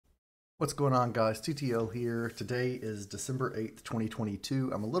What's going on, guys? TTL here. Today is December 8th, 2022.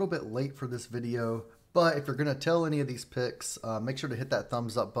 I'm a little bit late for this video, but if you're going to tell any of these picks, make sure to hit that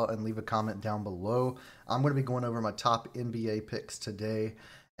thumbs up button, leave a comment down below. I'm going to be going over my top NBA picks today.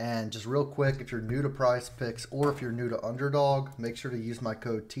 And just real quick, if you're new to PrizePicks or if you're new to Underdog, make sure to use my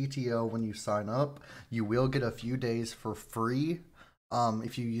code TTL when you sign up. You will get a few days for free.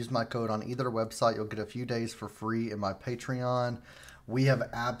 If you use my code on either website, you'll get a few days for free in my Patreon. We have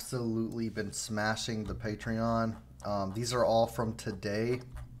absolutely been smashing the Patreon. These are all from today.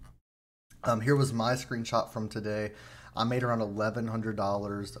 Here was my screenshot from today. I made around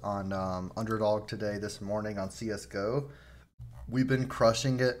 $1,100 on Underdog today this morning on CSGO. We've been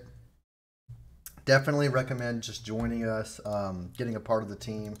crushing it. Definitely recommend just joining us, getting a part of the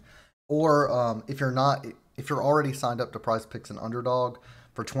team. Or if you're already signed up to PrizePicks and Underdog,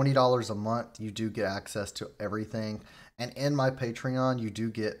 for $20 a month, you do get access to everything. And in my Patreon, you do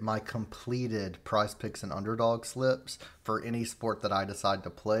get my completed PrizePicks and Underdog slips for any sport that I decide to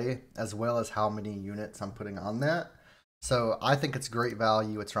play, as well as how many units I'm putting on that. So I think it's great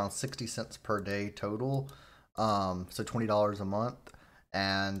value. It's around 60 cents per day total, so $20 a month.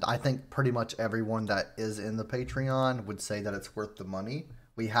 And I think pretty much everyone that is in the Patreon would say that it's worth the money.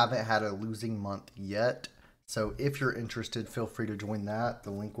 We haven't had a losing month yet. So if you're interested, feel free to join that.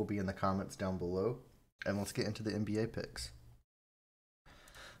 The link will be in the comments down below. And let's get into the NBA picks.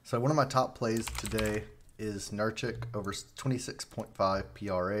 So one of my top plays today is Nurkic over 26.5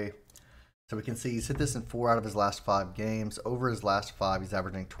 PRA. So we can see he's hit this in 4 out of his last 5 games. Over his last 5, he's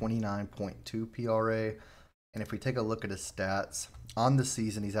averaging 29.2 PRA. And if we take a look at his stats, on the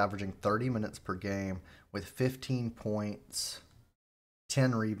season, he's averaging 30 minutes per game with 15 points,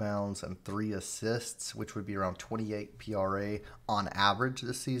 10 rebounds, and 3 assists, which would be around 28 PRA on average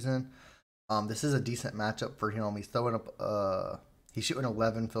this season. This is a decent matchup for him. He's throwing up, he's shooting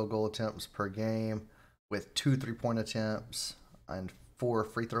 11 field goal attempts per game with 2 3-point attempts and 4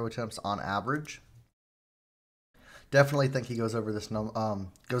 free throw attempts on average. Definitely think he goes over this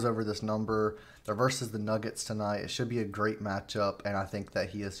number. They're versus the Nuggets tonight. It should be a great matchup, and I think that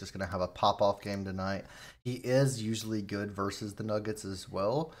he is just going to have a pop-off game tonight. He is usually good versus the Nuggets as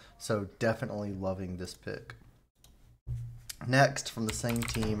well, so definitely loving this pick. Next, from the same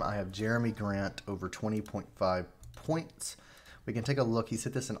team, I have Jeremy Grant over 20.5 points. We can take a look. He's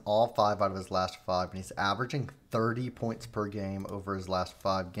hit this in all 5 out of his last 5, and he's averaging 30 points per game over his last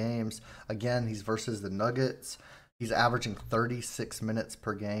 5 games. Again, he's versus the Nuggets. He's averaging 36 minutes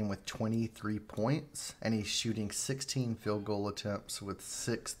per game with 23 points, and he's shooting 16 field goal attempts with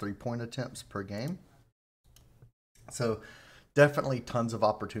 6 3-point attempts per game. So definitely tons of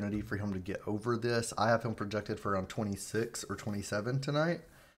opportunity for him to get over this. I have him projected for around 26 or 27 tonight.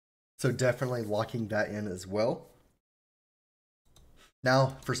 So definitely locking that in as well.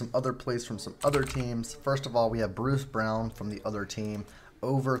 Now for some other plays from some other teams. First of all, we have Bruce Brown from the other team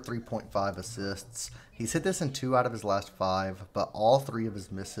over 3.5 assists. He's hit this in 2 out of his last 5, but all 3 of his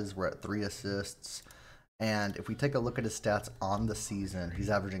misses were at 3 assists. And if we take a look at his stats on the season, he's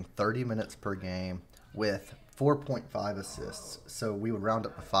averaging 30 minutes per game with 4.5 assists. So we would round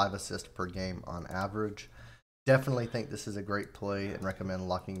up to 5 assists per game on average. Definitely think this is a great play and recommend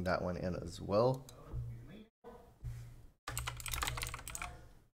locking that one in as well.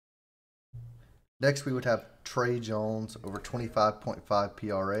 Next, we would have Trey Jones over 25.5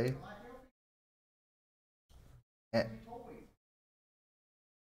 PRA. And,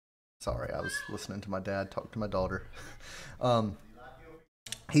 sorry, I was listening to my dad talk to my daughter.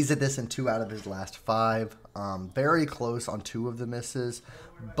 He's hit this in 2 out of his last 5. Very close on 2 of the misses,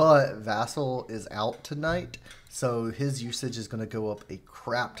 but Vassell is out tonight, so his usage is going to go up a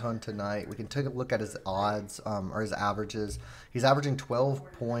crap ton tonight. We can take a look at his odds, or his averages. He's averaging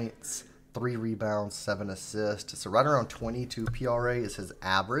 12 points, 3 rebounds, 7 assists. So right around 22 PRA is his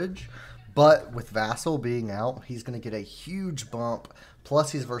average. But with Vassell being out, he's going to get a huge bump.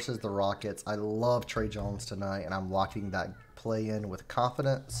 Plus, he's versus the Rockets. I love Trey Jones tonight, and I'm locking that play in with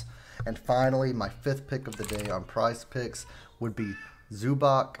confidence. And finally, my 5th pick of the day on PrizePicks would be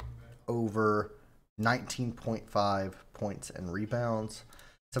Zubac over 19.5 points and rebounds.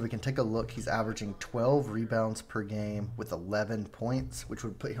 So we can take a look. He's averaging 12 rebounds per game with 11 points, which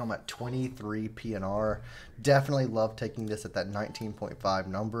would put him at 23 PNR. Definitely love taking this at that 19.5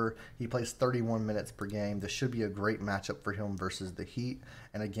 number. He plays 31 minutes per game. This should be a great matchup for him versus the Heat.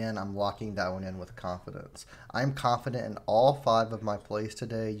 And again, I'm locking that one in with confidence. I'm confident in all 5 of my plays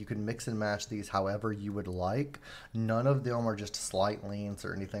today. You can mix and match these however you would like. None of them are just slight leans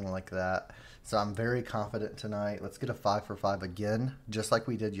or anything like that. So I'm very confident tonight. Let's get a 5 for 5 again, just like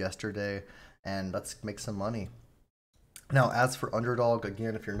we did yesterday, and let's make some money. Now, as for Underdog,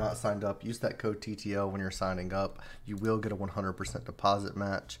 again, if you're not signed up, use that code TTL when you're signing up. You will get a 100% deposit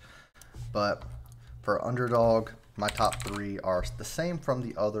match. But for Underdog, my top 3 are the same from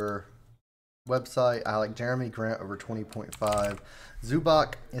the other website. I like Jeremy Grant over 20.5.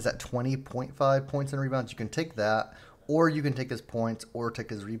 Zubac is at 20.5 points and rebounds. You can take that, or you can take his points or take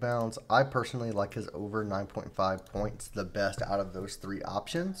his rebounds. I personally like his over 9.5 points the best out of those 3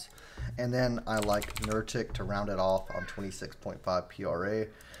 options. And then I like Nurkic to round it off on 26.5 PRA.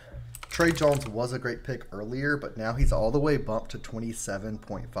 Trey Jones was a great pick earlier, but now he's all the way bumped to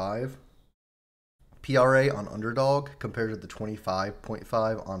 27.5 PRA on Underdog compared to the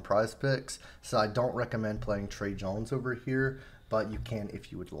 25.5 on PrizePicks. So I don't recommend playing Trey Jones over here, but you can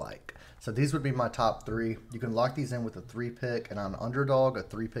if you would like. So these would be my top 3. You can lock these in with a 3 pick, and on Underdog, a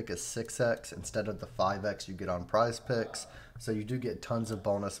 3 pick is 6x instead of the 5x you get on PrizePicks. So you do get tons of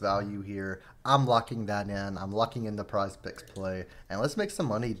bonus value here. I'm locking that in. I'm locking in the PrizePicks play. And let's make some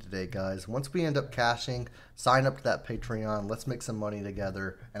money today, guys. Once we end up cashing, sign up to that Patreon. Let's make some money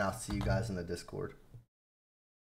together, and I'll see you guys in the Discord.